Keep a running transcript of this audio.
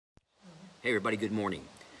Hey everybody, good morning.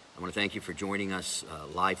 I want to thank you for joining us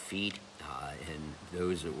live feed, and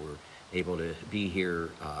those that were able to be here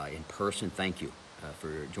in person, thank you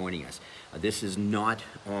for joining us. This is not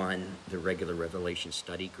on the regular Revelation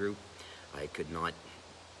study group. I could not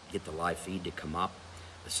get the live feed to come up,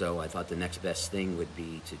 so I thought the next best thing would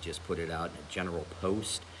be to just put it out in a general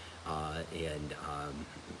post,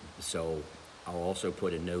 so I'll also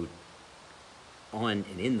put a note on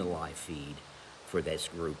and in the live feed for this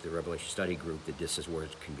group, the Revelation Study group, that this is where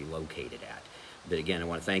it can be located at. But again, I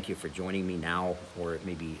want to thank you for joining me now or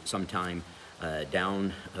maybe sometime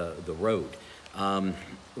down the road.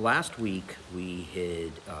 Last week we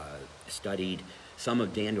had studied some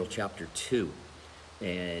of Daniel chapter 2,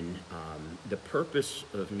 and the purpose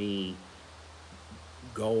of me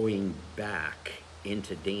going back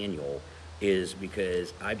into Daniel is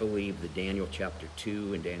because I believe that Daniel chapter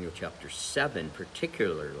 2 and Daniel chapter 7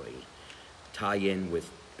 particularly tie in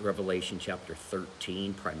with Revelation chapter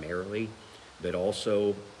 13 primarily, but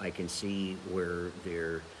also I can see where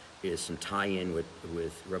there is some tie-in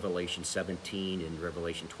with Revelation 17 and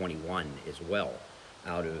Revelation 21 as well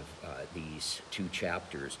out of these two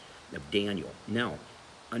chapters of Daniel. Now,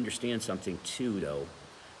 understand something too, though,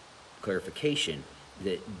 clarification,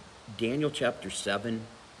 that Daniel chapter 7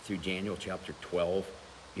 through Daniel chapter 12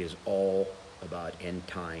 is all about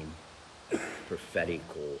end-time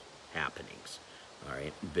prophetical happenings, all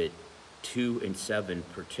right? But 2 and 7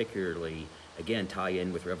 particularly, again, tie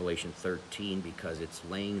in with Revelation 13 because it's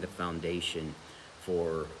laying the foundation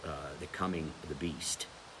for the coming of the beast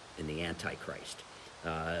and the Antichrist.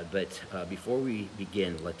 But before we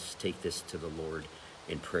begin, let's take this to the Lord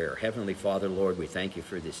in prayer. Heavenly Father, Lord, we thank you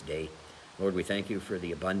for this day. Lord, we thank you for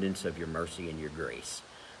the abundance of your mercy and your grace.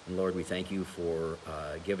 And Lord, we thank you for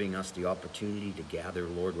giving us the opportunity to gather,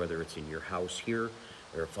 Lord, whether it's in your house here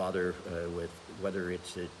or, Father, whether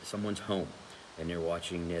it's at someone's home and they're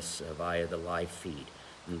watching this via the live feed.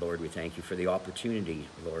 And Lord, we thank you for the opportunity,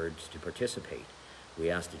 Lord, to participate.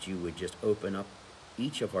 We ask that you would just open up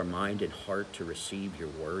each of our mind and heart to receive your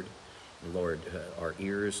word. And Lord, our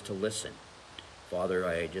ears to listen. Father,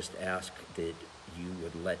 I just ask that you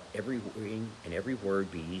would let every ring and every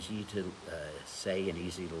word be easy to say and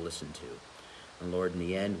easy to listen to. And Lord, in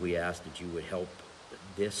the end, we ask that you would help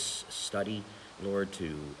this study, Lord,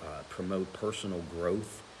 to promote personal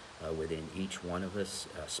growth within each one of us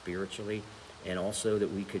spiritually, and also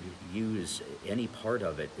that we could use any part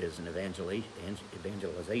of it as an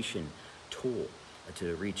evangelization tool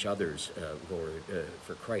to reach others, Lord,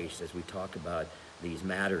 for Christ as we talk about these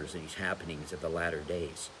matters and these happenings of the latter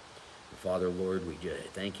days. Father, Lord, we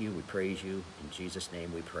thank you, we praise you. In Jesus'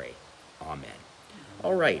 name we pray. Amen.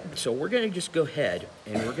 All right, so we're going to just go ahead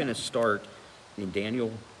and we're going to start in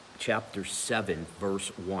Daniel chapter 7,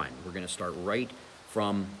 verse 1. We're going to start right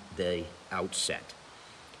from the outset.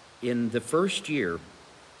 In the first year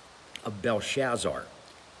of Belshazzar,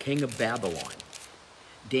 king of Babylon,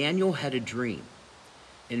 Daniel had a dream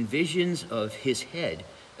and visions of his head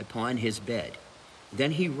upon his bed.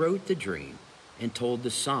 Then he wrote the dream and told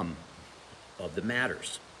the sum of the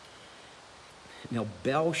matters. Now,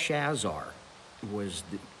 Belshazzar was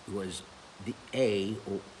the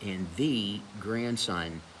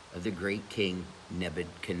grandson of the great king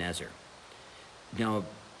Nebuchadnezzar. Now,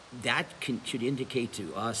 that should indicate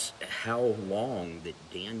to us how long that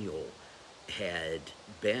Daniel had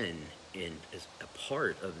been as a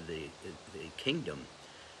part of the kingdom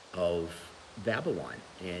of Babylon,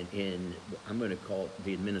 and in, I'm going to call it,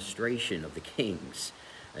 the administration of the kings.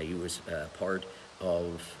 He was part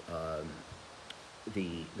of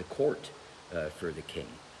the court for the king.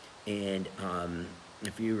 And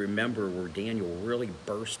if you remember where Daniel really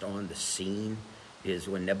burst on the scene is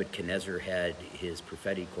when Nebuchadnezzar had his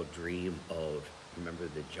prophetical dream of, remember,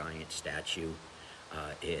 the giant statue,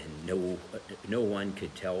 and no one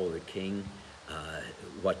could tell the king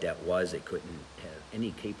what that was. They couldn't have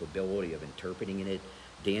any capability of interpreting it.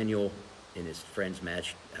 Daniel and his friends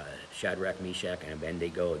matched Shadrach, Meshach, and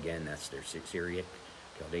Abednego. Again, that's their Syriac,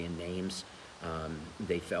 Chaldean names.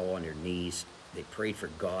 They fell on their knees. They prayed for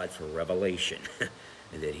God for revelation,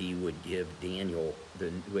 and that he would give Daniel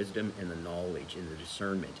the wisdom and the knowledge and the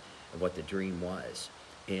discernment of what the dream was.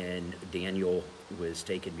 And Daniel was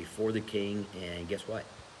taken before the king, and guess what?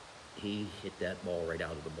 He hit that ball right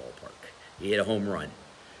out of the ballpark. He hit a home run,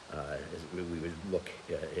 as we would look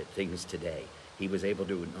at things today. He was able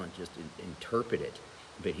to not just interpret it,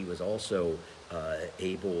 but he was also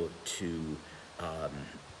able to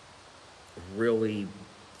really,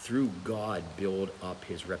 through God, build up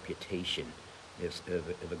his reputation as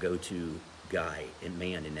of a go-to guy and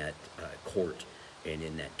man in that court and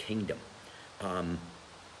in that kingdom.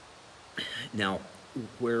 Now,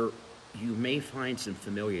 where you may find some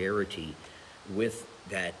familiarity with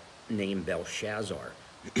that name Belshazzar,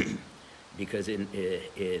 because in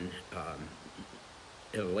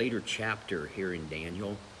a later chapter here in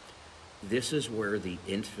Daniel, this is where the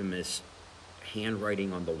infamous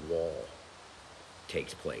handwriting on the wall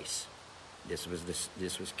takes place. This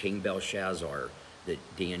was King Belshazzar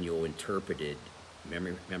that Daniel interpreted.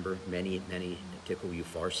 Remember many tickle you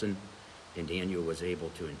farson, and Daniel was able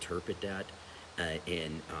to interpret that,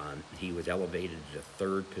 and he was elevated to the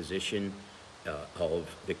third position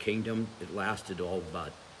of the kingdom. It lasted all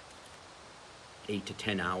about 8 to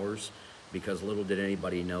 10 hours, because little did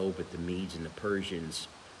anybody know, but the Medes and the Persians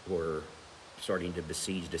were starting to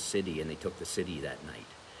besiege the city, and they took the city that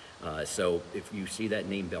night. So if you see that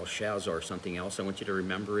name Belshazzar, something else I want you to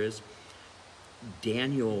remember is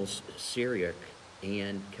Daniel's Syriac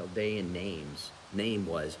and Chaldean name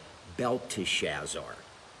was Belteshazzar,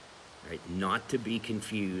 right? Not to be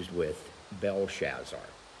confused with Belshazzar.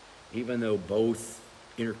 Even though both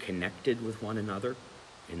interconnected with one another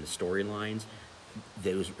in the storylines,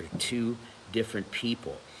 those were two different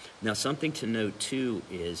people. Now, something to note too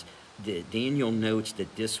is that Daniel notes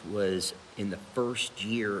that this was in the first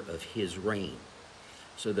year of his reign.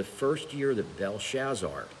 So the first year that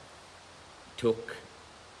Belshazzar took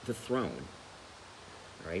the throne,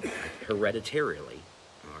 right, hereditarily,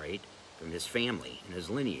 all right, from his family and his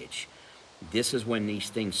lineage, this is when these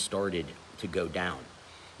things started to go down.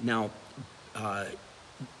 Now,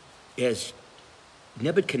 as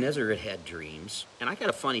Nebuchadnezzar had dreams, and I got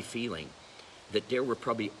a funny feeling that there were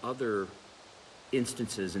probably other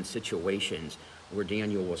instances and situations where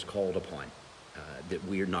Daniel was called upon that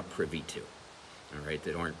we are not privy to, all right,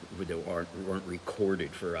 that weren't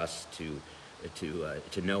recorded for us to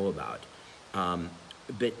know about.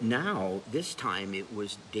 But now, this time, it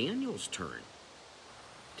was Daniel's turn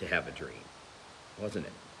to have a dream, wasn't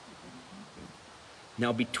it?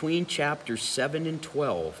 Now, between chapters 7 and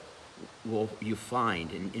 12, will you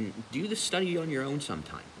find, and do the study on your own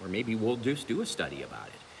sometime, or maybe we'll just do a study about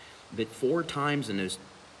it. But 4 times in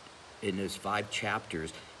those 5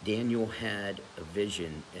 chapters, Daniel had a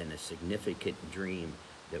vision and a significant dream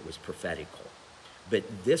that was prophetical.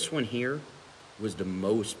 But this one here was the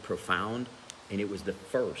most profound, and it was the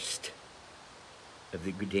first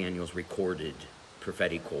of Daniel's recorded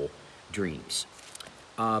prophetical dreams.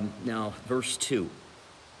 Now, verse 2.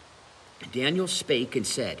 Daniel spake and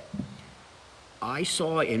said, I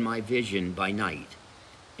saw in my vision by night,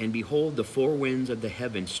 and behold, the 4 winds of the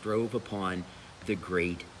heaven strove upon the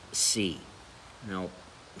great sea. Now,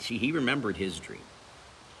 see, he remembered his dream.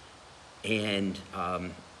 And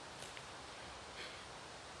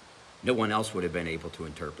no one else would have been able to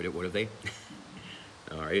interpret it, would have they?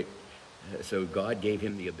 All right. So God gave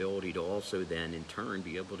him the ability to also then, in turn,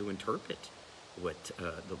 be able to interpret what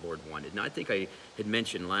the Lord wanted. Now, I think I had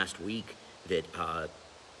mentioned last week that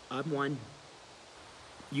I'm one.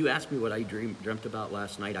 You asked me what I dreamt about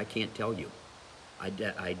last night. I can't tell you.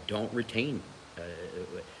 I don't retain,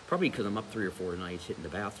 probably because I'm up 3 or 4 nights hitting the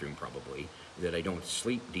bathroom, probably, that I don't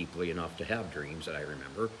sleep deeply enough to have dreams that I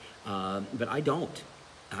remember. But I don't.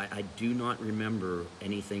 I do not remember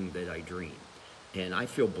anything that I dream. And I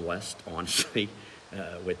feel blessed, honestly,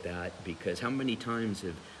 with that, because how many times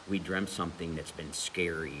have we dreamt something that's been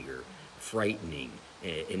scary or frightening,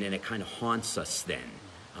 and then it kind of haunts us then.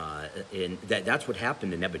 And that's what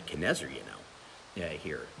happened to Nebuchadnezzar, you know,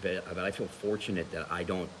 here. But I feel fortunate that I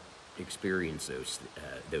don't experience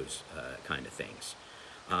those kind of things.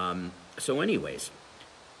 So anyways,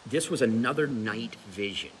 this was another night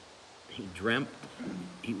vision. He dreamt,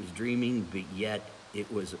 he was dreaming, but yet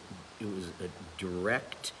it was a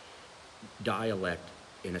direct dialect,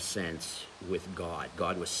 in a sense, with God.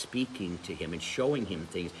 God was speaking to him and showing him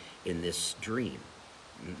things in this dream.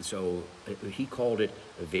 And so he called it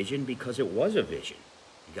a vision because it was a vision.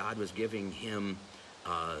 God was giving him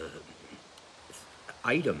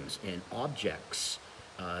items and objects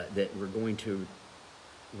that were going to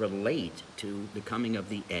relate to the coming of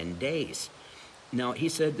the end days. Now, he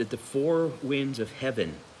said that the 4 winds of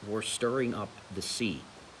heaven were stirring up the sea.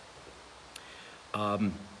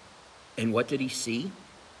 And what did he see?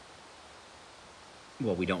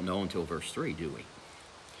 Well, we don't know until verse 3, do we?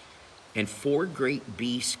 And 4 great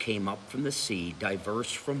beasts came up from the sea,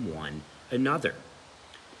 diverse from one another.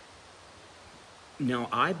 Now,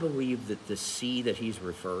 I believe that the sea that he's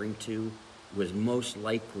referring to was most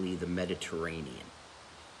likely the Mediterranean,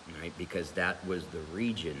 right? Because that was the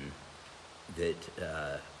region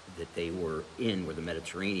that they were in, where the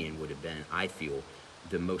Mediterranean would have been, I feel,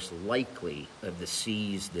 the most likely of the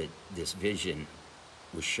seas that this vision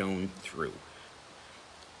was shown through.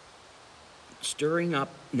 stirring up.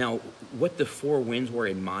 Now, what the four winds were,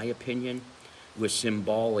 in my opinion, was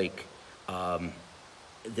symbolic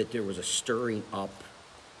that there was a stirring up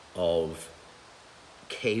of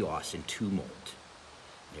chaos and tumult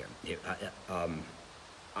there.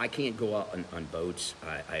 I can't go out on boats.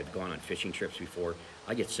 I've gone on fishing trips before.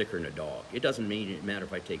 I get sicker than a dog. It doesn't matter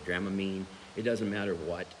if I take Dramamine. It doesn't matter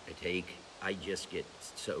what I take. I just get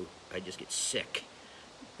sick,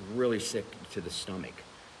 really sick to the stomach.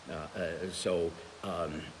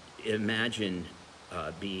 Imagine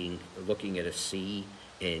looking at a sea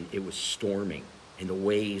and it was storming and the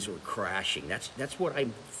waves were crashing. That's what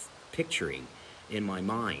I'm picturing in my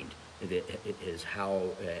mind. Is how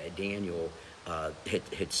Daniel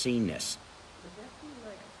had seen this. Would that be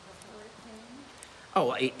like a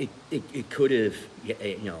hurricane? Oh, it could have,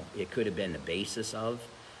 it could have been the basis of,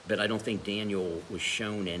 but I don't think Daniel was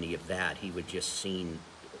shown any of that. He would just seen,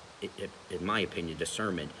 in my opinion,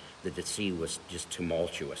 discernment that the sea was just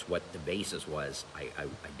tumultuous. What the basis was, I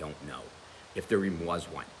don't know, if there even was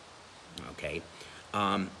one. Okay.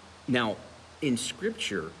 Now, in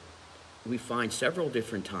Scripture, we find several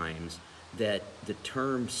different times that the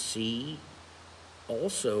term sea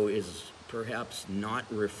also is perhaps not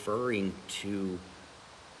referring to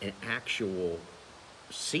an actual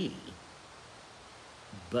sea,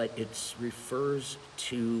 but it refers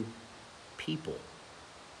to people.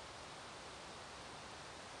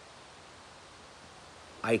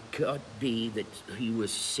 I could be that he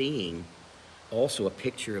was seeing also a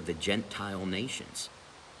picture of the Gentile nations.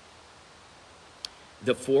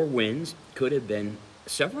 The four winds could have been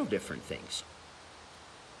several different things,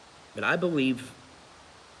 but I believe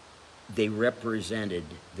they represented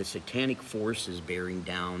the satanic forces bearing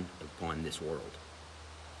down upon this world.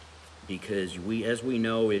 Because as we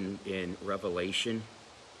know in Revelation,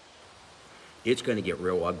 it's going to get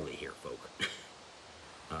real ugly here, folk.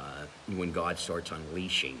 When God starts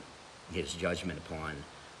unleashing his judgment upon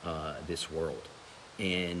this world.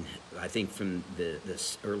 And I think from the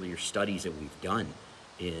earlier studies that we've done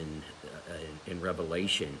in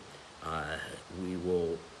Revelation, we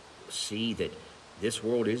will see that this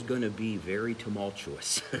world is going to be very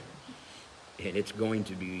tumultuous. And it's going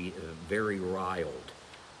to be very riled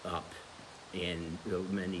up. And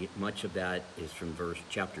much of that is from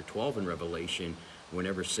chapter 12 in Revelation,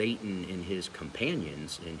 whenever Satan and his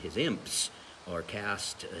companions and his imps are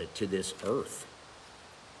cast to this earth.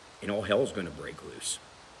 And all hell's going to break loose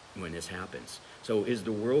when this happens. So is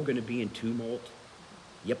the world going to be in tumult?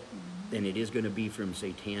 Yep. And it is going to be from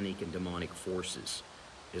satanic and demonic forces,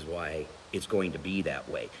 is why it's going to be that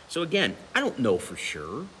way. So again, I don't know for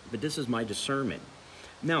sure, but this is my discernment.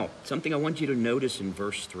 Now, something I want you to notice in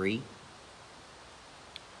verse 3.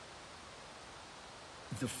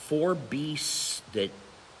 The four beasts that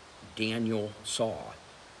Daniel saw,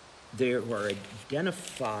 they were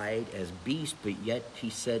identified as beasts, but yet he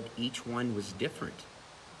said each one was different.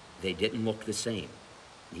 They didn't look the same.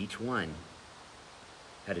 Each one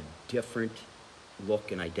had a different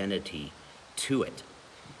look and identity to it.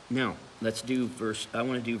 Now, I want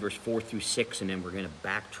to do verse 4 through 6, and then we're going to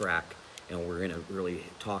backtrack, and we're going to really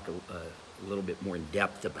talk a little bit more in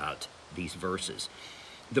depth about these verses.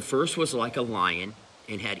 The first was like a lion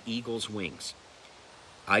and had eagle's wings.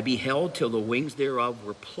 I beheld till the wings thereof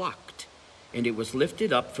were plucked, and it was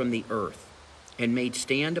lifted up from the earth, and made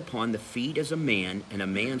stand upon the feet as a man, and a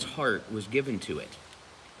man's heart was given to it.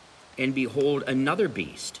 And behold, another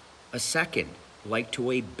beast, a second, like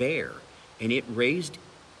to a bear, and it raised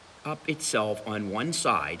up itself on one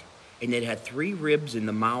side, and it had 3 ribs in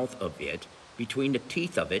the mouth of it, between the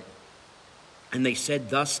teeth of it. And they said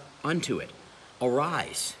thus unto it,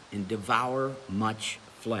 Arise, and devour much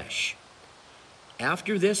flesh.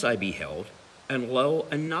 After this I beheld, and lo,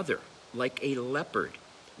 another, like a leopard,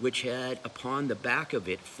 which had upon the back of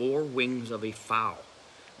it 4 wings of a fowl.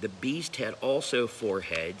 The beast had also 4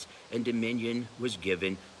 heads, and dominion was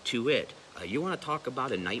given to it. You want to talk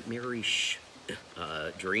about a nightmarish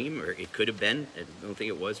dream, or it could have been. I don't think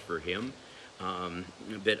it was for him.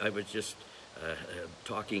 But I was just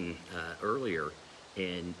talking earlier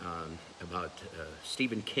about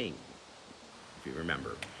Stephen King, if you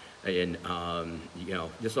remember. And,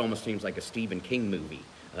 this almost seems like a Stephen King movie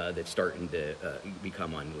that's starting to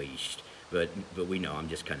become unleashed. But we know I'm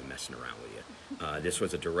just kind of messing around with you. This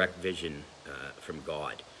was a direct vision from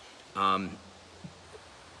God.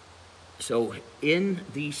 So in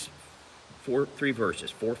these 3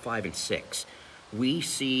 verses, 4, 5, and 6, we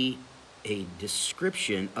see a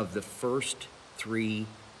description of the first 3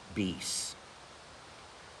 beasts.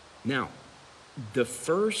 Now, the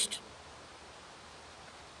first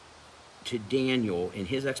to Daniel in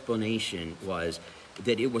his explanation was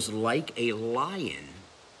that it was like a lion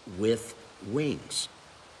with wings.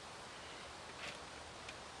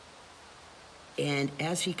 And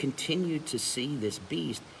as he continued to see this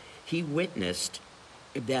beast, he witnessed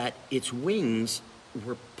that its wings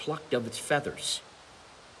were plucked of its feathers.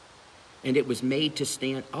 And it was made to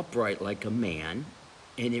stand upright like a man,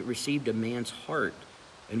 and it received a man's heart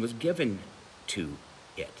and was given to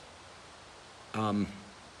it. Gotta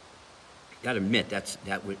admit, that's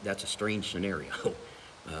a strange scenario.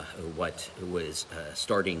 What was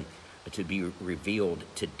starting to be revealed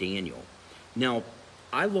to Daniel. Now,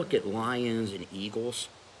 I look at lions and eagles,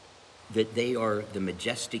 that they are the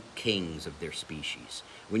majestic kings of their species.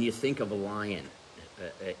 When you think of a lion,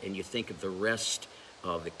 and you think of the rest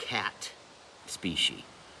of the cat species,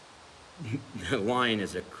 the lion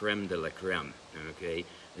is a creme de la creme, okay?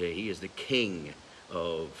 He is the king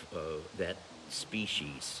of that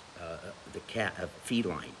species, the cat,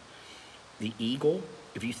 feline. The eagle,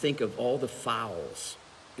 if you think of all the fowls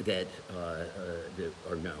that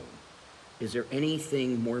are known, is there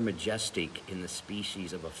anything more majestic in the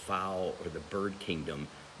species of a fowl or the bird kingdom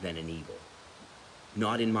than an eagle?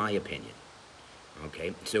 Not in my opinion.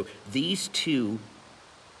 Okay, so these two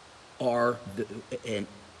are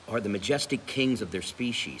the majestic kings of their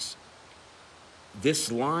species.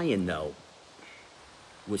 This lion, though,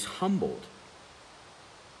 was humbled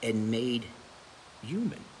and made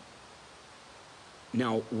human.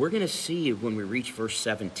 Now, we're going to see when we reach verse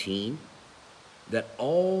 17 that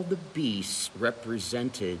all the beasts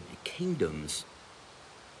represented kingdoms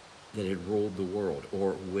that had ruled the world,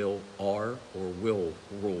 or will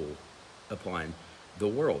rule upon the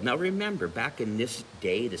world. Now remember, back in this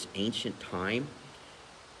day, this ancient time,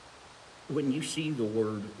 when you see the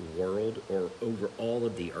word world, or over all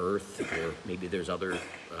of the earth, or maybe there's other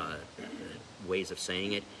ways of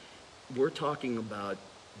saying it, we're talking about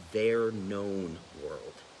their known world.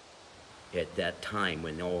 At that time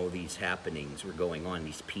when all these happenings were going on,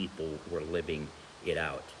 these people were living it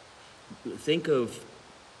out. Think of,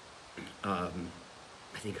 I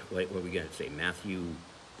think, what are we going to say, Matthew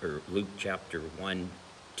or Luke chapter 1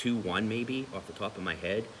 maybe, off the top of my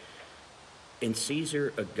head. And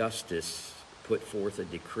Caesar Augustus put forth a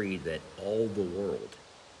decree that all the world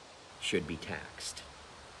should be taxed.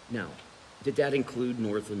 Now, did that include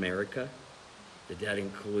North America? Did that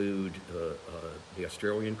include the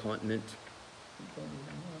Australian continent?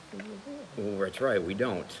 Well, that's right, we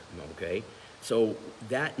don't, okay? So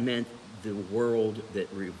that meant the world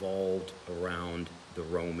that revolved around the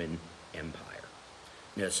Roman Empire.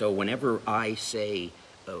 Now, so whenever I say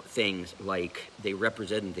things like they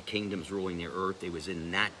represented the kingdoms ruling the earth, it was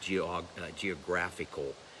in that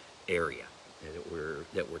geographical area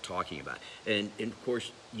that we're talking about. And of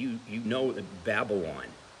course, you know that Babylon,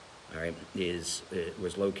 all right,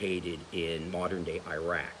 was located in modern-day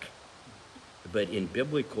Iraq. But in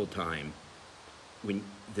biblical time, when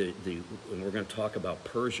we're going to talk about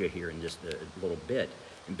Persia here in just a little bit,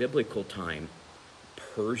 in biblical time,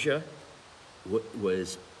 Persia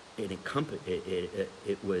was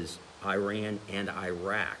it was Iran and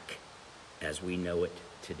Iraq as we know it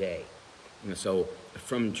today. And so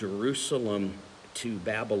from Jerusalem to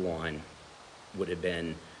Babylon would have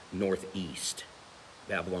been northeast.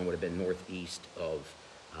 Babylon would have been northeast of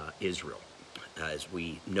Israel, as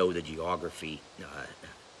we know the geography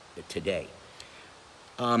today.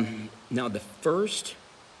 Now, the first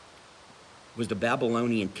was the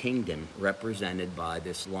Babylonian kingdom, represented by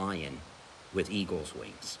this lion with eagle's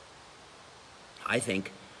wings. I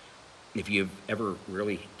think if you've ever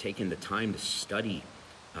really taken the time to study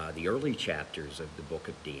the early chapters of the book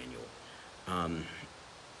of Daniel,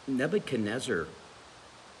 Nebuchadnezzar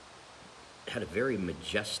had a very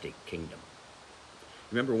majestic kingdom.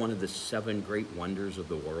 Remember one of the 7 great wonders of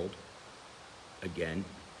the world? Again,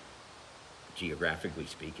 geographically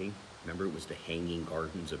speaking, remember it was the Hanging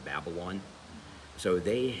Gardens of Babylon? So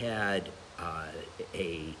they had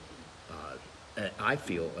I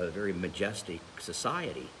feel, a very majestic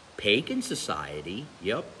society. Pagan society,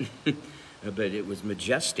 yep, but it was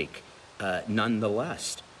majestic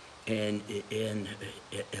nonetheless, and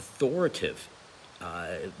authoritative.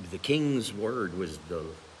 The king's word was the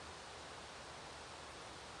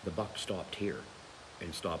buck stopped here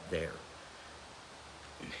and stopped there.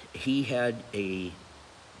 He had a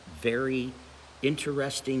very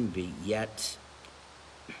interesting, but yet,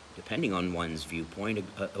 depending on one's viewpoint,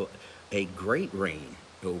 a great reign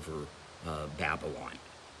over Babylon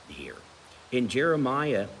here. In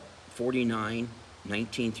Jeremiah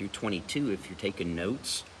 49:19 through 22, if you're taking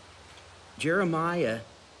notes, Jeremiah,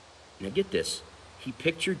 now get this, he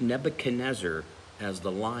pictured Nebuchadnezzar as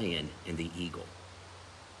the lion and the eagle.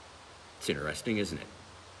 It's interesting, isn't it?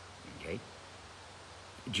 okay,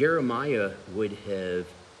 Jeremiah would have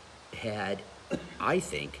had, I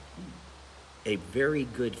think, a very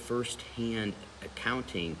good first-hand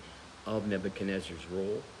accounting of Nebuchadnezzar's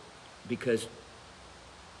role, because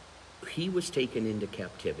he was taken into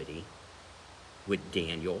captivity with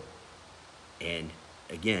Daniel, and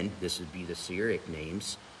again, this would be the Syriac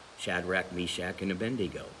names, Shadrach, Meshach, and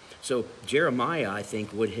Abednego. So Jeremiah, I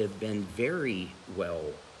think, would have been very well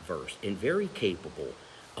versed and very capable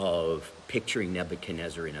of picturing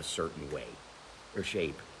Nebuchadnezzar in a certain way or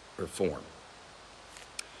shape or form.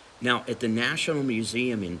 Now, at the National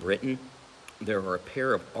Museum in Britain, there are a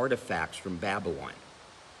pair of artifacts from Babylon.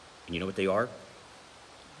 And you know what they are?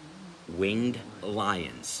 Winged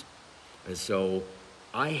lions. So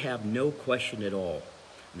I have no question at all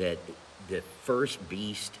that the first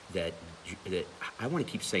beast that I want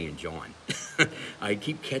to keep saying John. I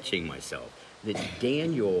keep catching myself. That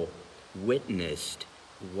Daniel witnessed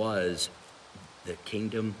was the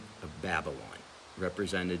kingdom of Babylon,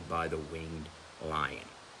 represented by the winged lion.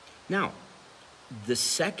 Now, the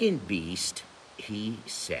second beast, he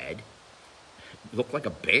said, looked like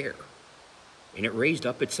a bear. And it raised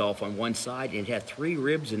up itself on one side, and it had 3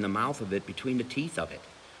 ribs in the mouth of it, between the teeth of it.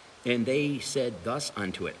 And they said thus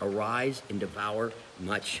unto it, arise and devour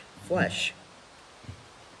much flesh.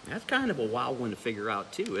 That's kind of a wild one to figure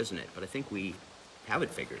out too, isn't it? But I think we have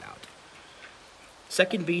it figured out.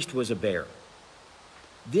 Second beast was a bear.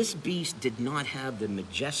 This beast did not have the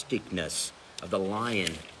majesticness of the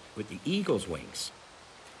lion with the eagle's wings.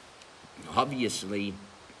 Obviously,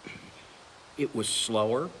 it was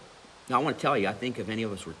slower. Now, I want to tell you, I think if any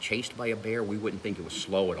of us were chased by a bear, we wouldn't think it was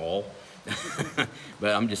slow at all.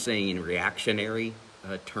 But I'm just saying in reactionary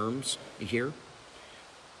terms here.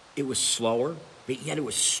 It was slower, but yet it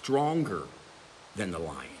was stronger than the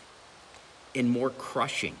lion and more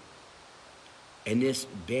crushing. And this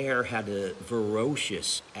bear had a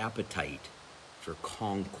ferocious appetite for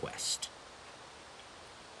conquest.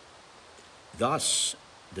 Thus,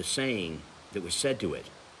 the saying that was said to it,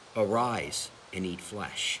 arise and eat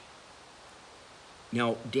flesh.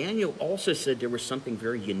 Now, Daniel also said there was something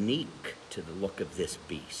very unique to the look of this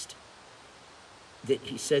beast. That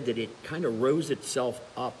he said that it kind of rose itself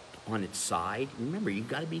up on its side. Remember, you've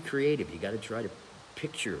got to be creative. You've got to try to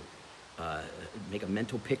picture, make a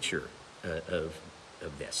mental picture of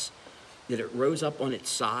this. That it rose up on its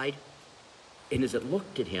side, and as it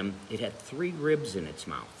looked at him, it had 3 ribs in its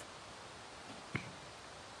mouth.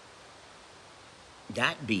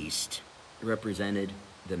 That beast represented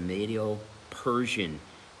the Medo-Persian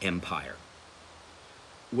Empire,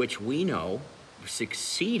 which we know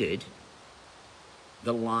succeeded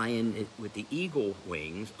the lion with the eagle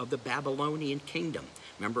wings of the Babylonian kingdom.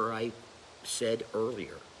 Remember I said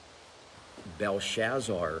earlier,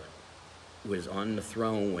 Belshazzar was on the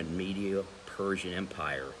throne when Medo-Persian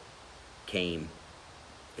Empire came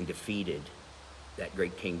and defeated that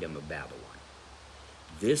great kingdom of Babylon.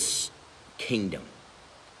 This kingdom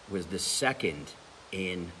was the second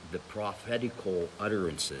in the prophetical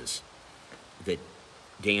utterances that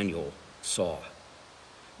Daniel saw.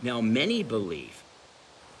 Now, many believe,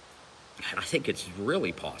 and I think it's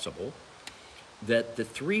really possible, that the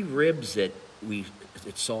 3 ribs that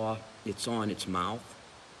it saw in its mouth,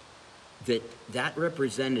 that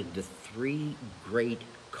represented the 3 great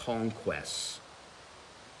conquests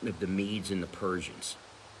of the Medes and the Persians.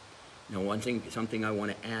 Now, something I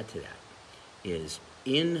want to add to that is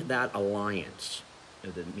in that alliance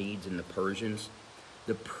of the Medes and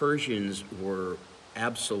the Persians were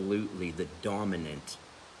absolutely the dominant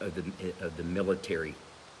of the military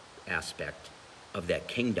aspect of that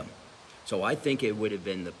kingdom. So I think it would have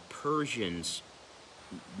been the Persians,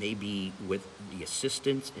 maybe with the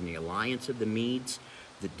assistance and the alliance of the Medes,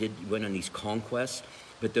 that went on these conquests.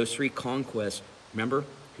 But those 3 conquests, remember,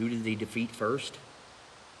 who did they defeat first?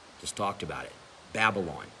 Just talked about it.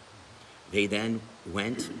 Babylon. They then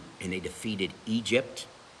went and they defeated Egypt,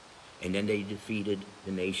 and then they defeated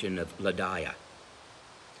the nation of Lydia.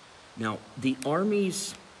 Now, the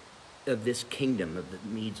armies of this kingdom of the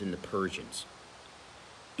Medes and the Persians,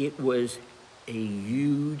 it was a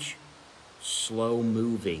huge,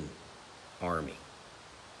 slow-moving army.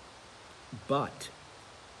 But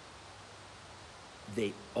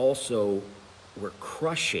they also were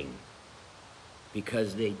crushing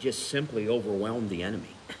because they just simply overwhelmed the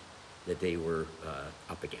enemy that they were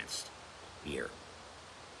up against here.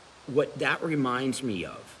 What that reminds me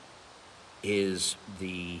of is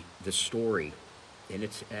the story in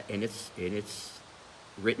its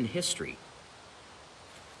written history.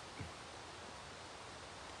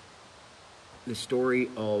 The story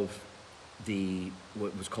of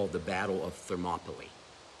what was called the Battle of Thermopylae.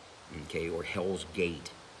 okay, or Hell's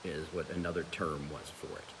Gate is what another term was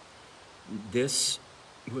for it. This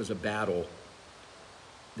was a battle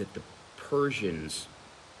that the Persians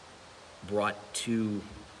brought to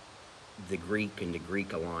the Greek and the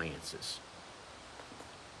Greek alliances.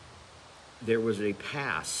 There was a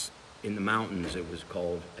pass in the mountains. It was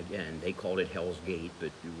called, again, they called it Hell's Gate,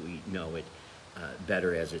 but we know it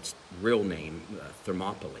better as its real name,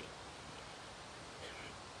 Thermopylae.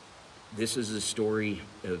 This is the story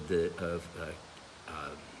of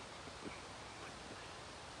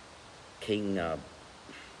King, I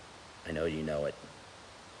know you know it,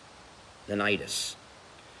 Leonidas.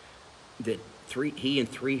 That he and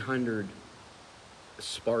 300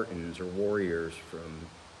 Spartans or warriors from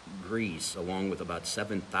Greece, along with about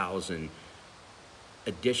 7,000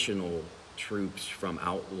 additional troops from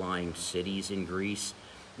outlying cities in Greece,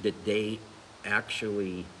 that they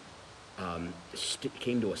actually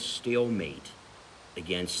came to a stalemate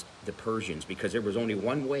against the Persians, because there was only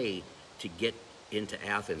one way to get into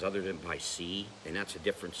Athens other than by sea, and that's a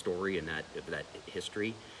different story in that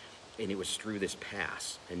history, and it was through this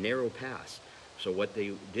pass, a narrow pass. So what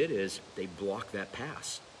they did is they blocked that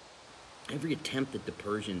pass. Every attempt that the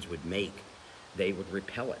Persians would make, they would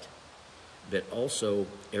repel it. But also,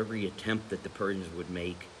 every attempt that the Persians would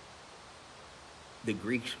make, the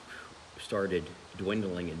Greeks started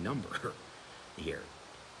dwindling in number here.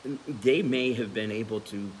 They may have been able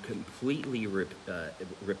to completely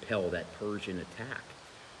repel that Persian attack.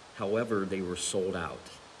 However, they were sold out.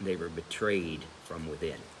 They were betrayed from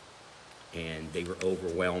within. And they were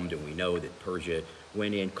overwhelmed, and we know that Persia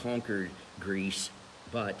went in, conquered Greece,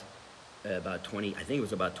 but about 20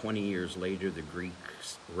 years later, the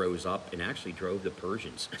Greeks rose up and actually drove the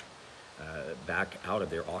Persians back out of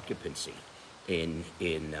their occupancy in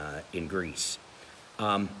Greece.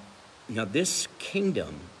 Now, this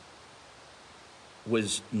kingdom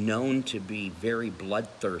was known to be very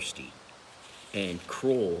bloodthirsty and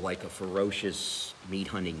cruel, like a ferocious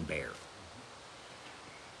meat-hunting bear.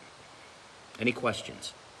 Any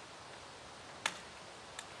questions?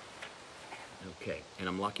 Okay, and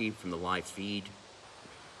I'm lucky from the live feed,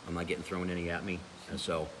 I'm not getting thrown any at me,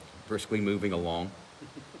 so briskly moving along.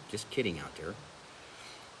 Just kidding out there.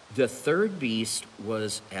 The third beast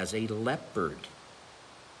was as a leopard.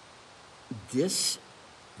 This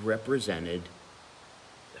represented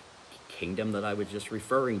the kingdom that I was just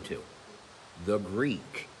referring to, the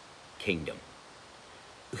Greek kingdom.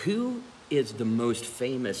 Who is the most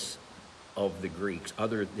famous of the Greeks,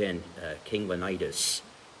 other than King Leonidas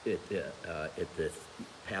at the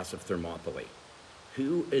Pass of Thermopylae?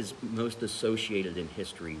 Who is most associated in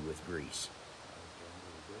history with Greece?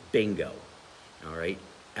 Bingo. All right.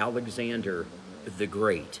 Alexander the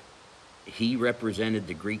Great. He represented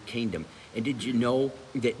the Greek kingdom. And did you know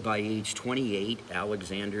that by age 28,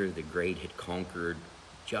 Alexander the Great had conquered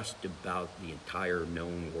just about the entire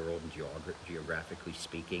known world, geographically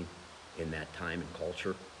speaking, in that time and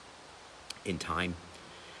culture, in time?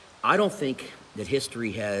 I don't think that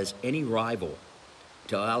history has any rival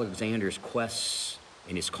to Alexander's quests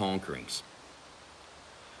and his conquerings.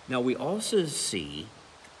 Now, we also see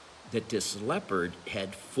that this leopard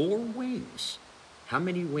had 4 wings. How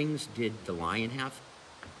many wings did the lion have?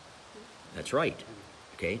 That's right.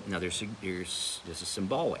 Okay, now this is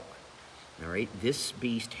symbolic. All right, this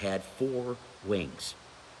beast had 4 wings,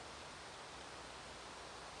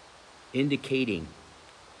 indicating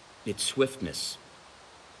its swiftness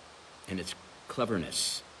and its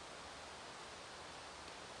cleverness.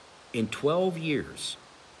 In 12 years,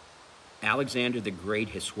 Alexander the Great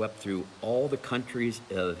has swept through all the countries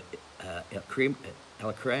of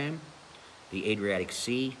Elecram, the Adriatic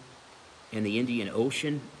Sea, and the Indian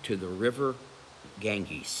Ocean to the river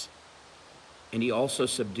Ganges. And he also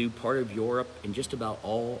subdued part of Europe and just about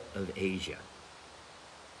all of Asia.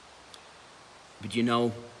 But you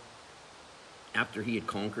know, after he had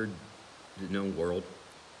conquered the known world,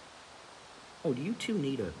 oh, do you two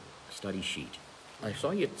need a study sheet? I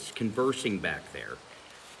saw you conversing back there.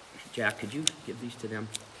 Jack, could you give these to them?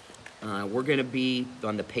 We're going to be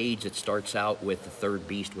on the page that starts out with the third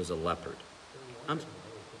beast was a leopard.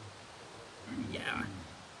 Yeah.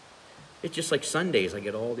 It's just like Sundays, I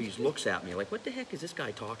get all these looks at me like, what the heck is this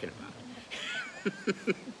guy talking about?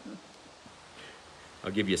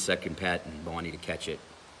 I'll give you a second, Pat and Bonnie, to catch it.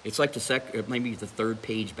 It's like maybe the third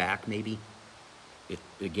page back, maybe.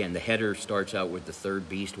 Again, the header starts out with the third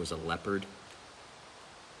beast was a leopard.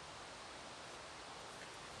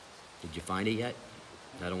 Did you find it yet?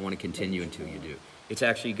 I don't want to continue until you do. It's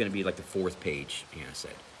actually going to be like the 4th page, Hannah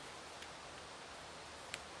said.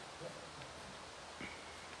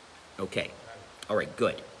 Okay. All right,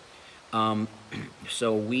 good.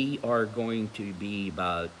 So we are going to be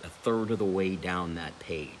about a third of the way down that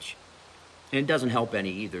page. And it doesn't help any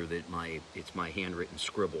either that it's my handwritten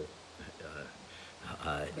scribble.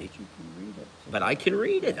 But you can read it. But I can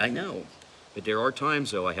read it, I know. But there are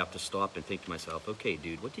times, though, I have to stop and think to myself, okay,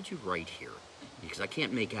 dude, what did you write here? Because I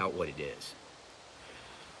can't make out what it is.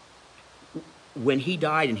 When he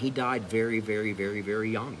died, and he died very, very, very, very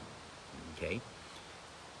young, okay?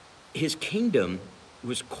 His kingdom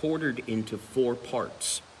was quartered into 4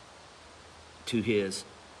 parts to his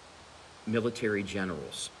military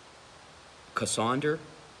generals. Cassander,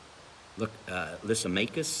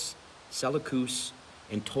 Lysimachus, Seleucus,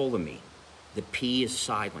 and Ptolemy. The P is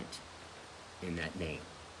silent in that name,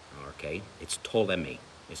 okay? It's Ptolemy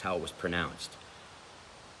is how it was pronounced.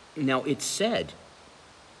 Now, it's said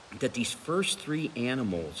that these first 3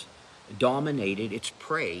 animals dominated its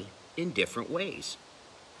prey in different ways.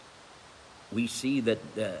 We see that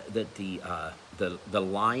the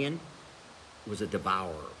lion was a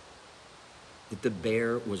devourer, that the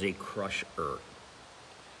bear was a crusher,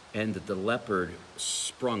 and that the leopard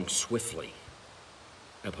sprung swiftly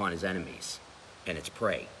upon his enemies and its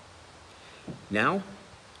prey. Now,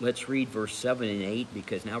 let's read verse 7 and 8,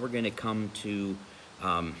 because now we're going to come to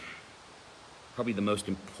probably the most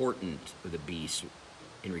important of the beasts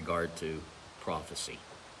in regard to prophecy.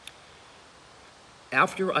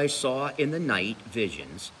 After I saw in the night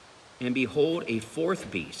visions, and behold, a 4th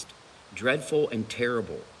beast, dreadful and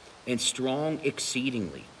terrible, and strong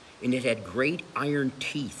exceedingly, and it had great iron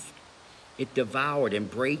teeth. It devoured and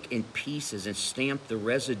brake in pieces and stamped the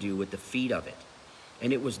residue with the feet of it.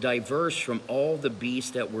 And it was diverse from all the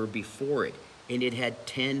beasts that were before it, and it had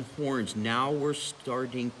 10 horns. Now we're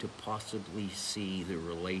starting to possibly see the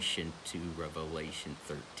relation to Revelation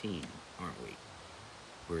 13, aren't we?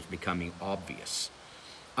 Where it's becoming obvious.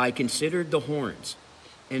 I considered the horns,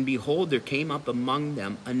 and behold, there came up among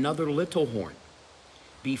them another little horn,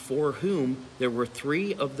 before whom there were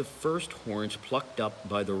 3 of the first horns plucked up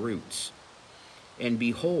by the roots. And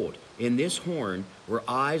behold, in this horn were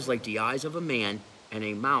eyes like the eyes of a man, and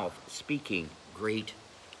a mouth speaking great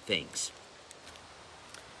things.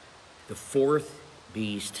 The 4th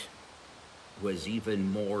beast was even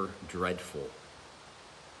more dreadful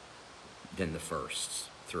than the first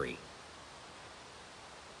 3.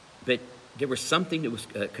 But there was something that was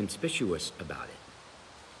conspicuous about it.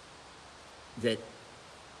 That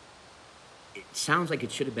it sounds like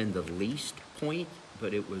it should have been the least point,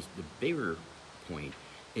 but it was the bigger point,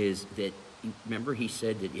 is that, remember he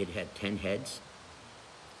said that it had 10 heads?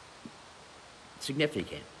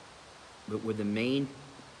 Significant. But where the main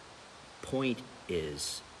point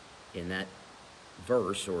is in that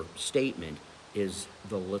verse or statement is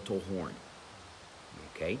the little horn.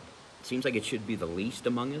 Okay? It seems like it should be the least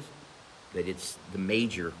among us, but it's the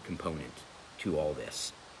major component to all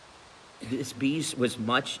this. This beast was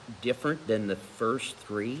much different than the first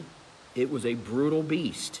 3. It was a brutal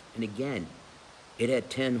beast. And again, it had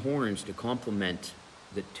 10 horns to complement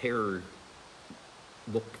the terror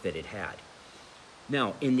look that it had.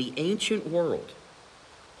 Now, in the ancient world,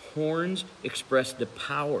 horns expressed the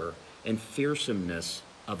power and fearsomeness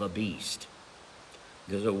of a beast.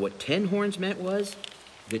 So what 10 horns meant was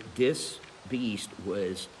that this beast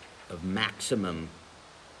was of maximum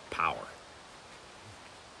power.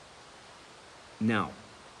 Now,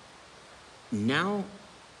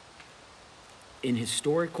 in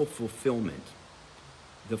historical fulfillment,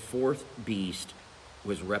 the 4th beast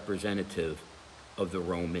was representative of the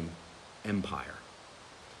Roman Empire.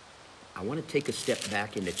 I want to take a step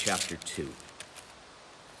back into chapter 2.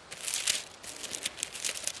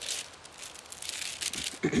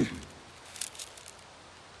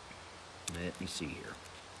 Let me see here.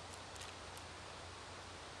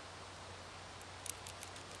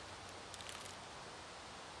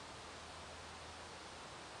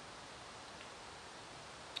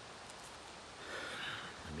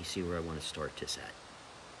 Let me see where I want to start this at.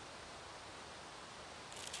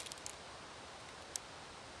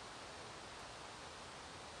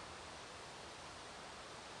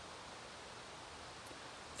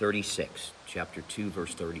 Chapter 2,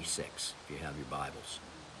 verse 36, if you have your Bibles.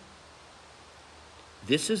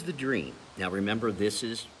 This is the dream. Now remember, this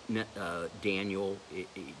is Daniel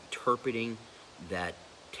interpreting that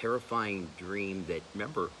terrifying dream that,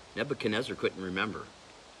 remember, Nebuchadnezzar couldn't remember,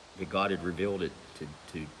 that God had revealed it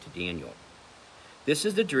to Daniel. This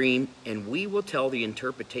is the dream, and we will tell the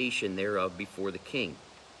interpretation thereof before the king.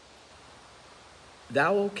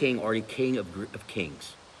 Thou, O king, art a king of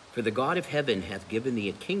kings. For the God of heaven hath given thee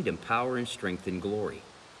a kingdom, power, and strength, and glory.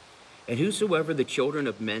 And whosoever the children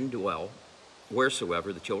of men dwell,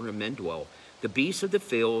 wheresoever the children of men dwell, The beasts of the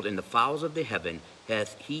field and the fowls of the heaven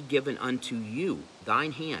hath he given unto you,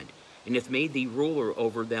 thine hand, and hath made thee ruler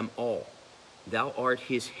over them all. Thou art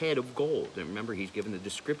his head of gold. And remember, he's given the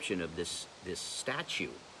description of this statue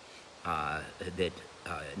that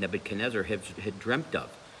Nebuchadnezzar had dreamt of.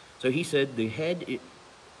 So he said, the head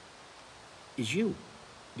is you,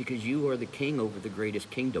 because you are the king over the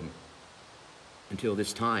greatest kingdom until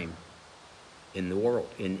this time in the world,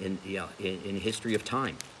 in history of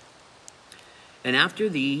time. And after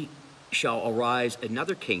thee shall arise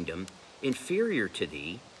another kingdom inferior to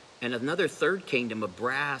thee, and another third kingdom of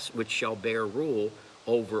brass, which shall bear rule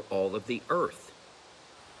over all of the earth.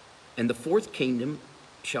 And the fourth kingdom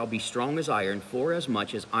shall be strong as iron,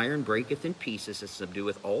 forasmuch as iron breaketh in pieces and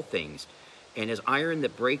subdueth all things. And as iron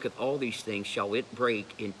that breaketh all these things shall it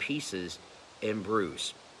break in pieces and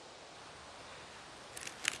bruise.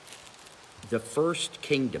 The first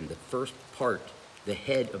kingdom, the first part, the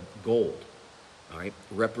head of gold, all right,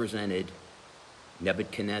 represented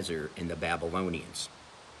Nebuchadnezzar and the Babylonians.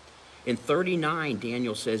 In 39,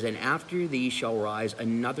 Daniel says, and after thee shall rise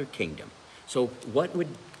another kingdom. So what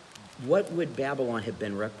would Babylon have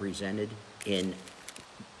been represented in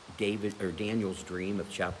Daniel's dream of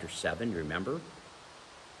chapter 7? Remember?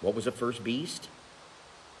 What was the first beast?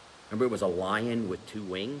 Remember, it was a lion with 2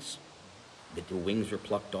 wings? That the wings were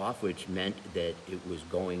plucked off, which meant that it was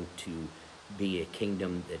going to be a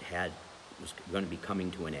kingdom that was going to be coming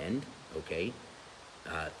to an end, okay?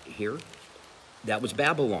 Here, that was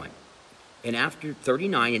Babylon. And after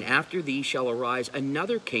 39, and after thee shall arise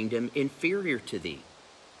another kingdom inferior to thee.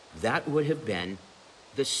 That would have been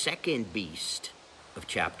the second beast of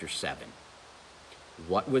chapter 7.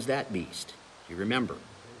 What was that beast? You remember?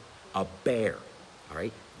 A bear, all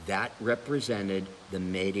right? That represented the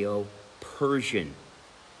Medo-Persian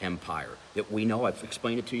Empire that we know. I've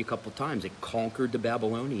explained it to you a couple of times. It conquered the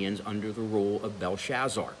Babylonians under the rule of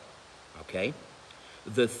Belshazzar, okay?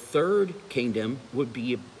 The third kingdom would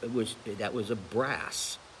be was a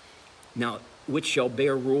brass. Now, which shall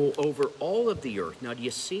bear rule over all of the earth. Now, do you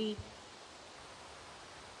see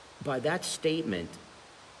by that statement,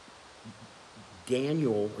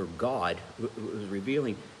 Daniel, or God, was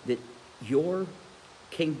revealing that your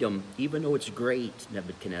kingdom, even though it's great,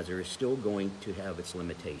 Nebuchadnezzar, is still going to have its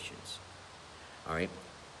limitations. All right?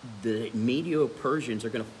 The Medo-Persians are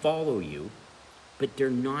going to follow you, but they're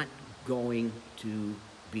not going to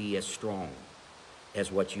be as strong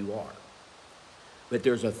as what you are. But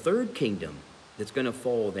there's a third kingdom that's going to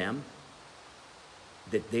follow them,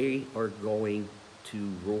 that they are going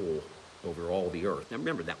to rule over all the earth. Now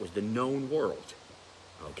remember, that was the known world,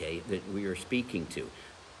 okay, that we are speaking to.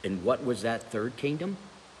 And what was that third kingdom?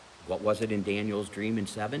 What was it in Daniel's dream in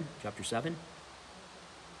chapter 7?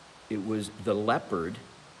 It was the leopard,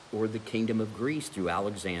 or the kingdom of Greece through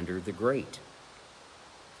Alexander the Great.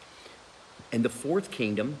 And the fourth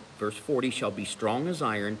kingdom, verse 40, shall be strong as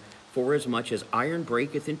iron, forasmuch as iron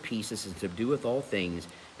breaketh in pieces and subdueth all things,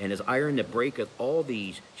 and as iron that breaketh all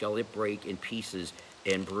these shall it break in pieces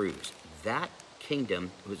and bruise. That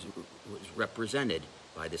kingdom was represented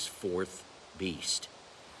by this fourth beast.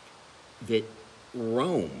 That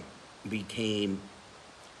Rome became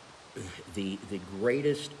the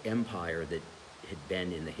greatest empire that had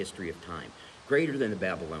been in the history of time. Greater than the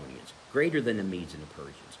Babylonians, greater than the Medes and the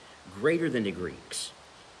Persians, greater than the Greeks.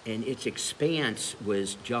 And its expanse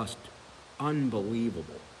was just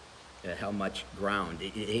unbelievable, how much ground.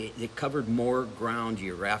 It covered more ground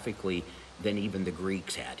geographically than even the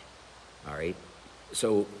Greeks had, all right?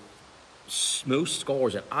 So most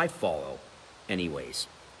scholars that I follow, anyways,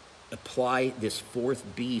 apply this fourth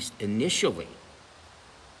beast initially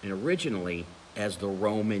and originally as the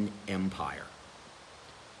Roman Empire.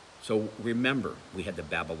 So remember, we had the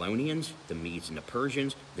Babylonians, the Medes and the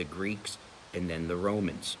Persians, the Greeks, and then the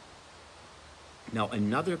Romans. Now,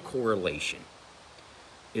 another correlation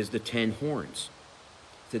is the 10 horns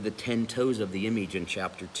to the 10 toes of the image in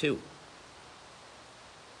chapter 2.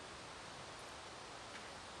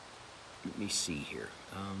 Let me see here.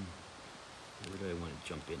 Where do I want to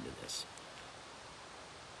jump into this?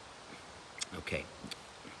 Okay.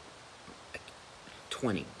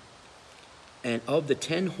 20. And of the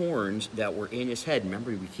 10 horns that were in his head,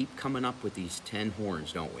 remember, we keep coming up with these 10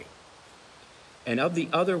 horns, don't we? And of the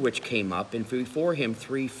other which came up, and before him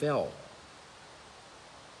 3 fell.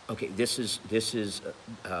 Okay, this is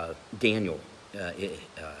Daniel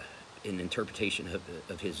in interpretation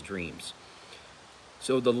of his dreams.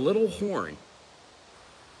 So the little horn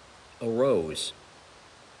arose,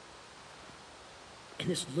 and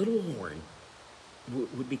this little horn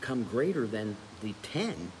would become greater than the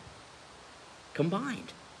 10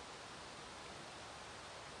 combined.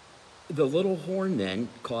 The little horn then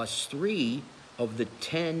caused 3 of the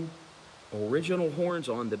 10 original horns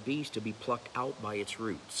on the beast to be plucked out by its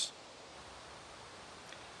roots.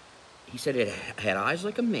 He said it had eyes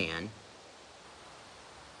like a man,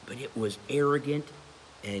 but it was arrogant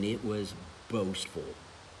and it was boastful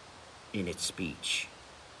in its speech.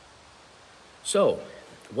 So,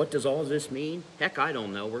 what does all this mean? Heck, I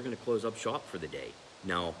don't know. We're going to close up shop for the day.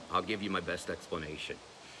 No, I'll give you my best explanation,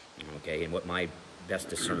 okay, and what my best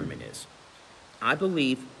discernment is. I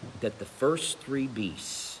believe that the first 3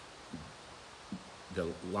 beasts, the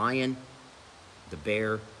lion, the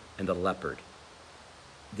bear, and the leopard,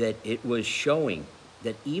 that it was showing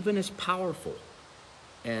that even as powerful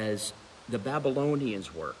as the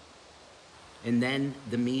Babylonians were, and then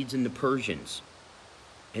the Medes and the Persians,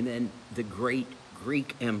 and then the great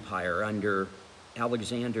Greek Empire under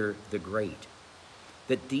Alexander the Great,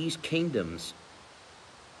 that these kingdoms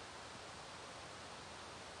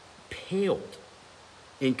paled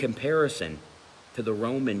in comparison to the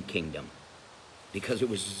Roman kingdom because it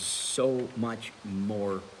was so much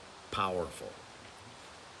more powerful.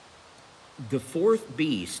 The 4th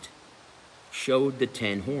beast showed the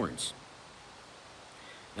 10 horns.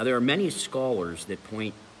 Now, there are many scholars that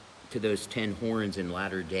point to those 10 horns in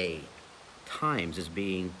latter day times as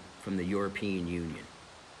being from the European Union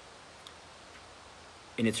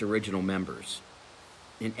and its original members,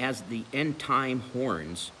 and as the end time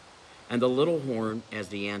horns, and the little horn as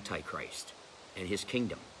the Antichrist and his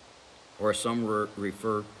kingdom, or some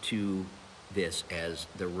refer to this as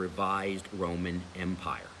the revised Roman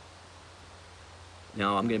Empire.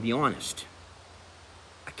 Now, I'm going to be honest.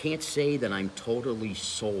 I can't say that I'm totally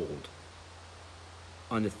sold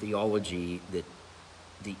on the theology that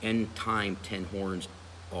the end time 10 horns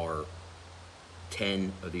are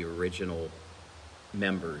 10 of the original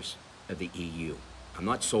members of the EU. I'm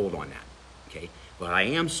not sold on that, okay? But I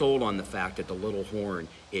am sold on the fact that the little horn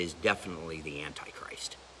is definitely the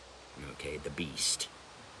Antichrist, okay, the beast,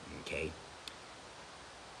 okay?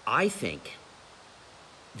 I think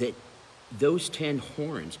that those 10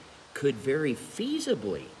 horns could very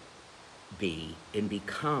feasibly be and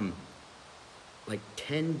become like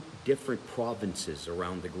 10 different provinces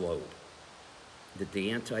around the globe. That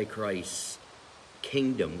the Antichrist's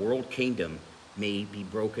kingdom, world kingdom, may be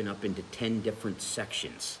broken up into 10 different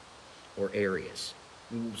sections or areas.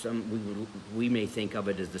 We may think of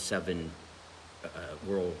it as the 7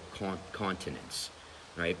 world continents,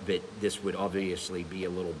 right? But this would obviously be a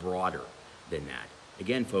little broader than that.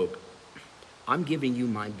 Again, folk, I'm giving you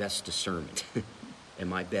my best discernment and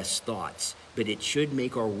my best thoughts, but it should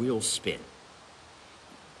make our wheels spin.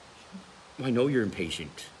 I know you're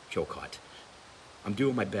impatient, Chilcott. I'm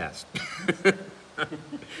doing my best. I'm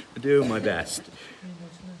doing my best.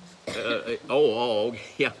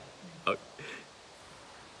 Yeah.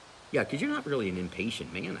 Yeah, because you're not really an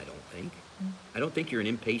impatient man, I don't think. I don't think you're an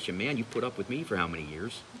impatient man. You've put up with me for how many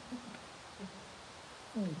years?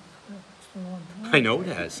 Oh, it's a long time. I know it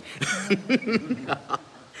has.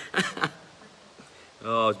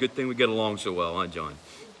 Oh, it's a good thing we get along so well, huh, John?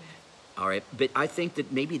 All right, but I think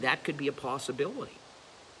that maybe that could be a possibility.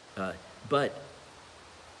 But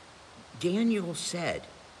Daniel said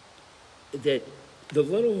that the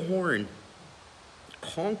little horn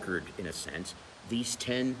conquered, in a sense, these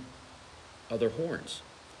 10 other horns.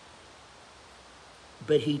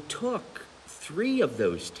 But he took 3 of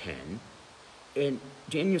those 10, and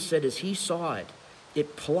Daniel said as he saw it,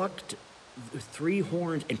 it plucked the 3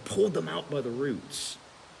 horns and pulled them out by the roots.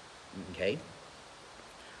 Okay?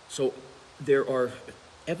 So there are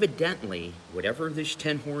evidently, whatever these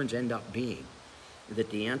 10 horns end up being, that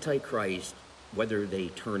the Antichrist, whether they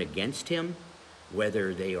turn against him,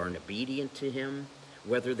 whether they are obedient to him,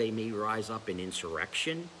 whether they may rise up in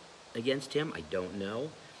insurrection against him, I don't know.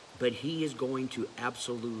 But he is going to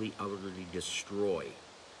absolutely, utterly destroy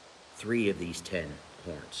 3 of these 10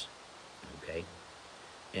 horns. Okay?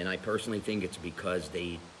 And I personally think it's because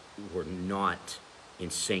they were not in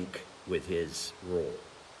sync with his role.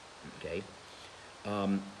 Okay?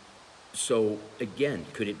 So, again,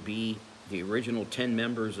 could it be the original 10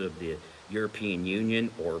 members of the European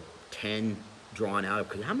Union, or 10 drawn out of,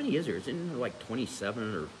 because how many is there? Isn't there like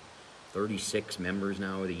 27 or 36 members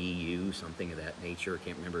now of the EU, something of that nature? I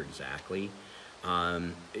can't remember exactly.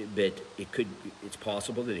 But it's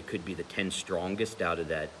possible that it could be the 10 strongest out of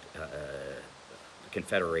that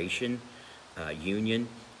confederation, union.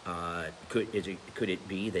 Could it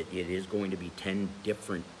be that it is going to be 10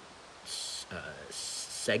 different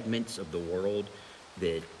segments of the world,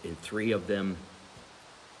 that in 3 of them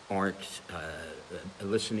aren't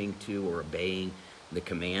listening to or obeying the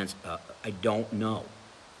commands? I don't know.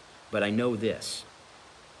 But I know this.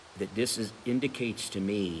 that indicates to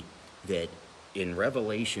me that in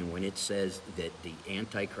Revelation, when it says that the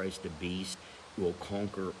Antichrist, the beast, will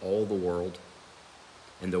conquer all the world,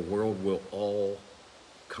 and the world will all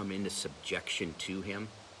come into subjection to him,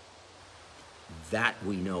 that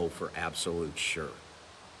we know for absolute sure.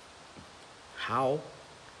 How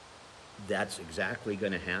that's exactly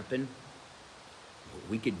going to happen,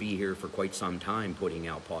 we could be here for quite some time putting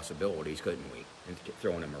out possibilities, couldn't we? And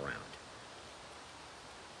throwing them around.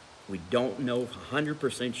 We don't know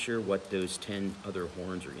 100% sure what those 10 other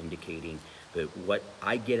horns are indicating, but what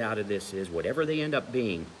I get out of this is whatever they end up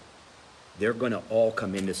being, they're going to all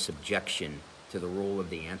come into subjection to the rule of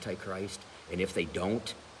the Antichrist, and if they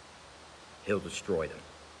don't, he'll destroy them.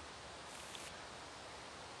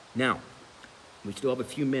 Now, we still have a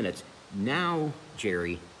few minutes. Now,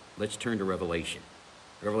 Jerry, let's turn to Revelation.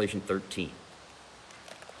 Revelation 13.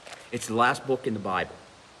 It's the last book in the Bible.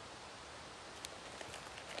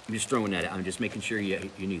 I'm just throwing that out. I'm just making sure you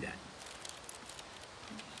knew that.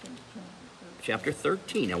 Chapter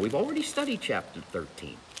 13. Now, we've already studied chapter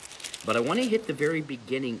 13, but I want to hit the very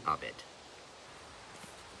beginning of it.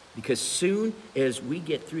 Because soon as we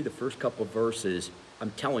get through the first couple of verses,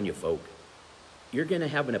 I'm telling you, folk, you're going to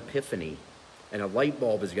have an epiphany, and a light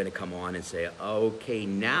bulb is going to come on and say, okay,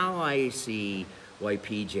 now I see why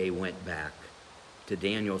PJ went back to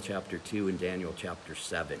Daniel chapter 2 and Daniel chapter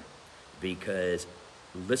 7. Because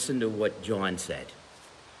listen to what John said.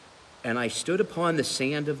 And I stood upon the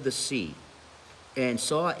sand of the sea and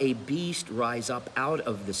saw a beast rise up out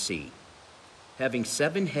of the sea, having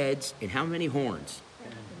 7 heads and how many horns?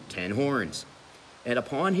 10 horns. And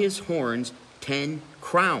upon his horns 10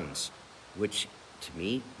 crowns, which to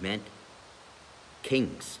me meant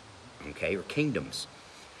kings, okay, or kingdoms.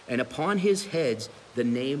 And upon his heads the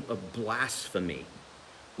name of blasphemy.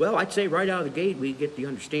 Well, I'd say right out of the gate we get the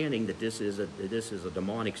understanding that this is a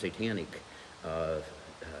demonic, satanic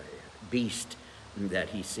beast that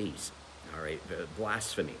he sees. All right,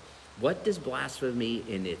 blasphemy. What does blasphemy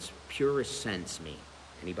in its purest sense mean?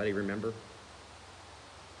 Anybody remember?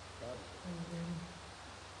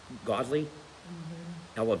 Godly?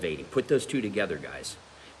 Elevating. Put those two together, guys.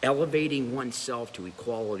 Elevating oneself to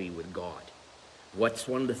equality with God. What's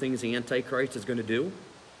one of the things the Antichrist is going to do?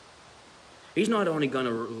 He's not only going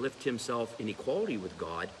to lift himself in equality with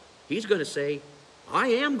God, he's going to say, I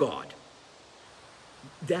am God.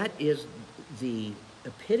 That is the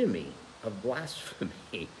epitome of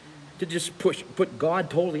blasphemy. To just put God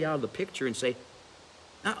totally out of the picture and say,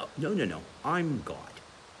 no, I'm God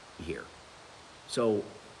here. So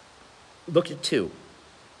look at 2.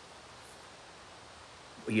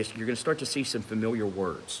 You're going to start to see some familiar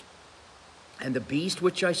words. And the beast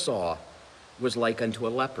which I saw was like unto a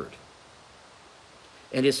leopard,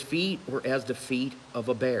 and his feet were as the feet of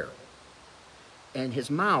a bear, and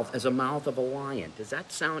his mouth as a mouth of a lion. Does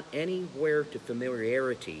that sound anywhere to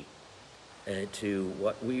familiarity to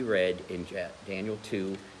what we read in Daniel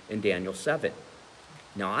 2 and Daniel 7?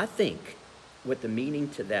 Now, I think what the meaning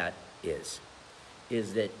to that is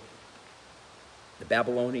that the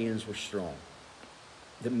Babylonians were strong.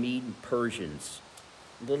 The Mede and Persians,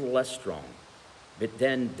 a little less strong. But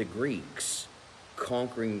then the Greeks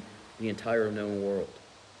conquering the entire known world.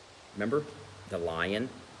 Remember? The lion,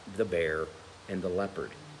 the bear, and the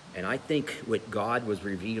leopard. And I think what God was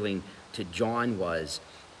revealing to John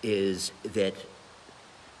is that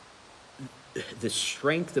the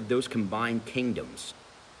strength of those combined kingdoms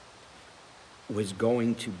was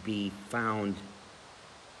going to be found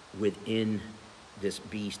within this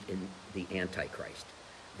beast in the Antichrist.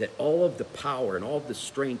 That all of the power and all of the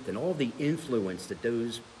strength and all of the influence that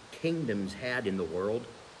those kingdoms had in the world,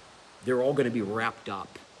 they're all going to be wrapped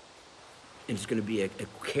up. And it's going to be a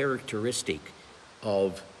characteristic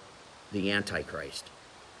of the Antichrist.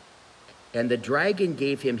 And the dragon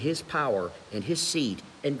gave him his power and his seat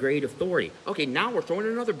and great authority. Okay, now we're throwing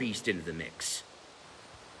another beast into the mix.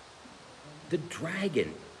 The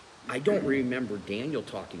dragon. I don't remember Daniel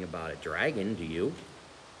talking about a dragon, do you?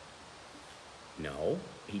 No,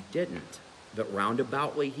 he didn't. But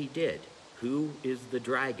roundaboutly he did. Who is the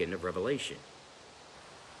dragon of Revelation?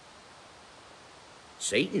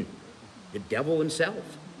 Satan, the devil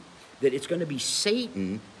himself. That it's going to be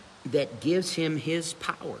Satan that gives him his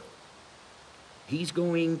power. He's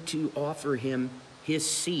going to offer him his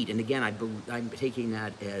seat. And again, I'm taking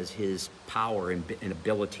that as his power and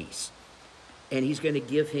abilities. And he's going to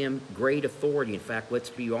give him great authority. In fact, let's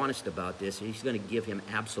be honest about this. He's going to give him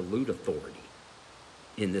absolute authority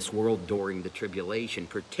in this world during the tribulation,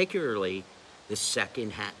 particularly the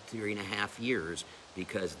second 3.5 years,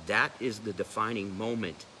 because that is the defining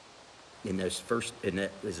moment in those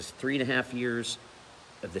 3.5 years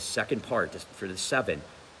of the second part, for the 7,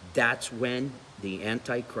 that's when the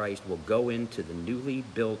Antichrist will go into the newly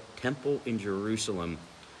built temple in Jerusalem,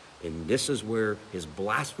 and this is where his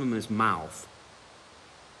blasphemous mouth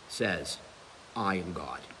says, I am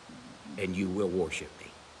God, and you will worship me.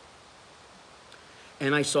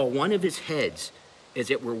 And I saw one of his heads as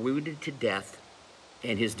it were wounded to death,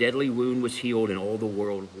 and his deadly wound was healed, and all the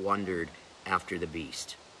world wondered after the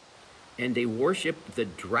beast. And they worshiped the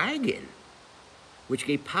dragon, which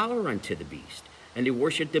gave power unto the beast. And they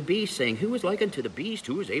worshiped the beast, saying, Who is like unto the beast?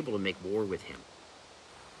 Who is able to make war with him?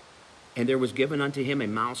 And there was given unto him a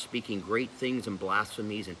mouth speaking great things and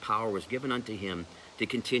blasphemies, and power was given unto him to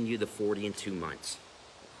continue the 42 months.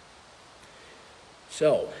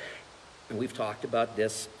 So, and we've talked about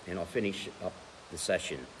this, and I'll finish up the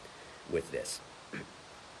session with this.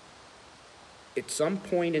 At some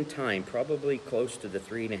point in time, probably close to the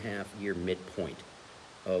 3.5-year midpoint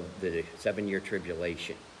of the 7-year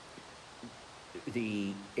tribulation,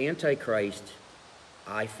 the Antichrist,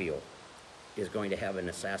 I feel, is going to have an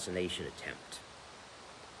assassination attempt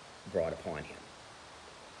brought upon him.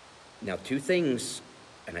 Now, 2 things,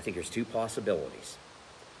 and I think there's 2 possibilities.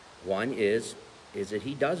 One is that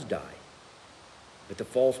he does die, but the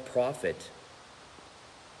false prophet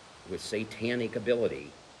with satanic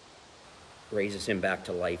ability raises him back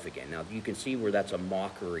to life again. Now, you can see where that's a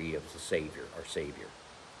mockery of the Savior, our Savior,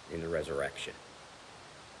 in the resurrection.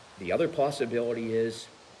 The other possibility is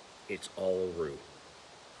it's all a ruse,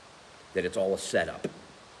 that it's all a setup,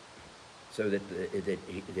 so that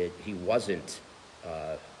he wasn't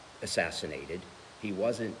assassinated, he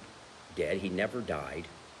wasn't dead, he never died,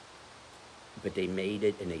 but they made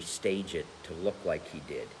it and they staged it to look like he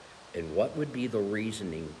did. And what would be the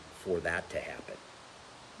reasoning for that to happen?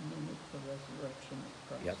 Mimic the resurrection of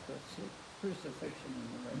Christ. Yep. That's it. Crucifixion and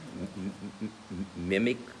the resurrection.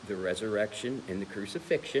 Mimic the resurrection and the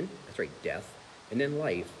crucifixion. That's right, death and then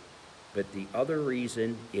life. But the other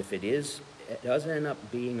reason, if it does end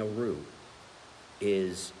up being a ruse,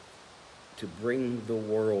 is to bring the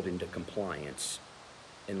world into compliance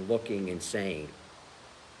and looking and saying,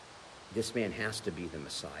 this man has to be the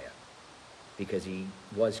Messiah because he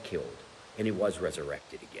was killed and he was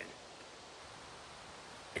resurrected again.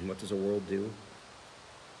 And what does the world do?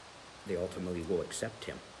 They ultimately will accept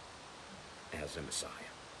him as the Messiah.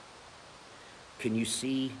 Can you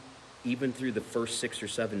see, even through the first 6 or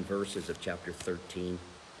 7 verses of chapter 13,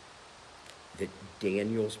 that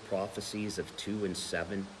Daniel's prophecies of 2 and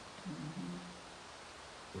 7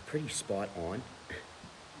 were pretty spot on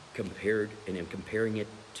compared, and in comparing it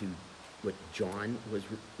to what John was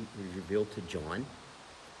revealed to John,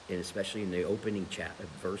 and especially in the opening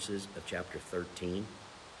verses of chapter 13.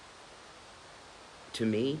 To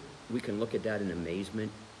me, we can look at that in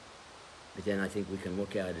amazement, but then I think we can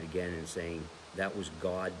look at it again and saying that was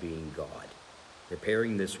God being God,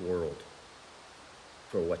 preparing this world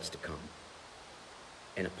for what's to come.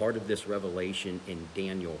 And a part of this revelation in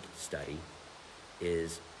Daniel study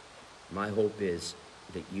is, my hope is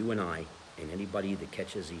that you and I, and anybody that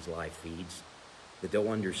catches these live feeds, that they'll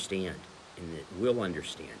understand, and that we'll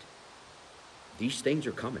understand, these things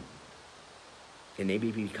are coming. And they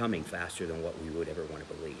may be coming faster than what we would ever want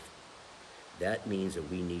to believe. That means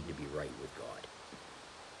that we need to be right with God.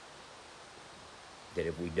 That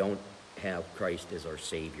if we don't have Christ as our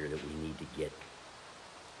Savior, that we need to get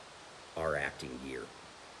our acting gear.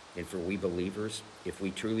 And for we believers, if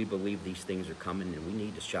we truly believe these things are coming, then we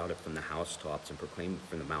need to shout it from the housetops and proclaim it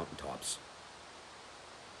from the mountaintops.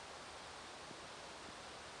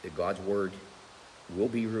 That God's word will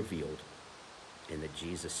be revealed, and that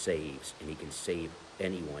Jesus saves, and he can save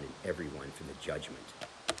anyone and everyone from the judgment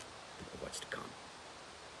of what's to come.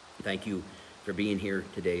 Thank you for being here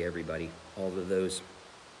today, everybody. All of those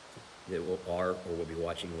that are or will be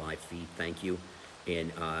watching live feed, thank you.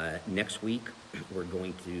 And next week, we're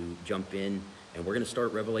going to jump in, and we're going to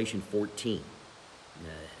start Revelation 14.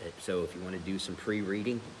 So if you want to do some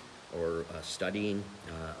pre-reading or studying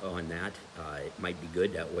on that, it might be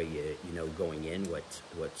good. That way you know going in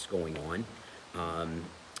what's going on.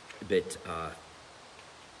 But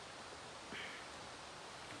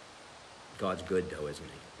God's good, though, isn't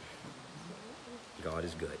he? God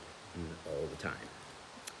is good all the time.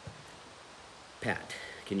 Pat,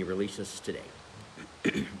 can you release us today?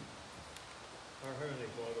 Our Heavenly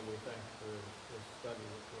Father, we thank you for this study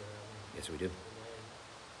that we're having Yes, we do. today.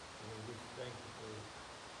 And we just thank you for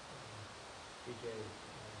PJ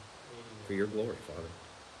leading For your glory, Father.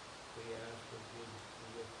 We ask that you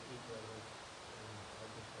be with each of us and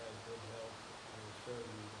help us have good health and serve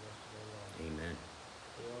you the rest of our lives. Amen.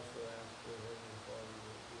 We also ask, dear Heavenly Father,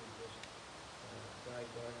 that you would just guide,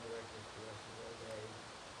 direct us the rest of our day.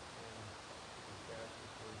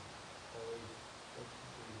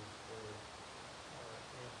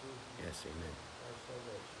 Yes, amen. our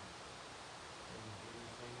salvation. In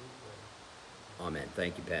Jesus' name we pray. Amen.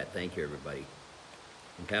 Thank you, Pat. Thank you, everybody.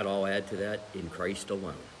 And Pat, I'll add to that, in Christ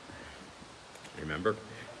alone. Remember?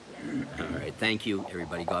 All right. Thank you,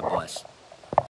 everybody. God bless.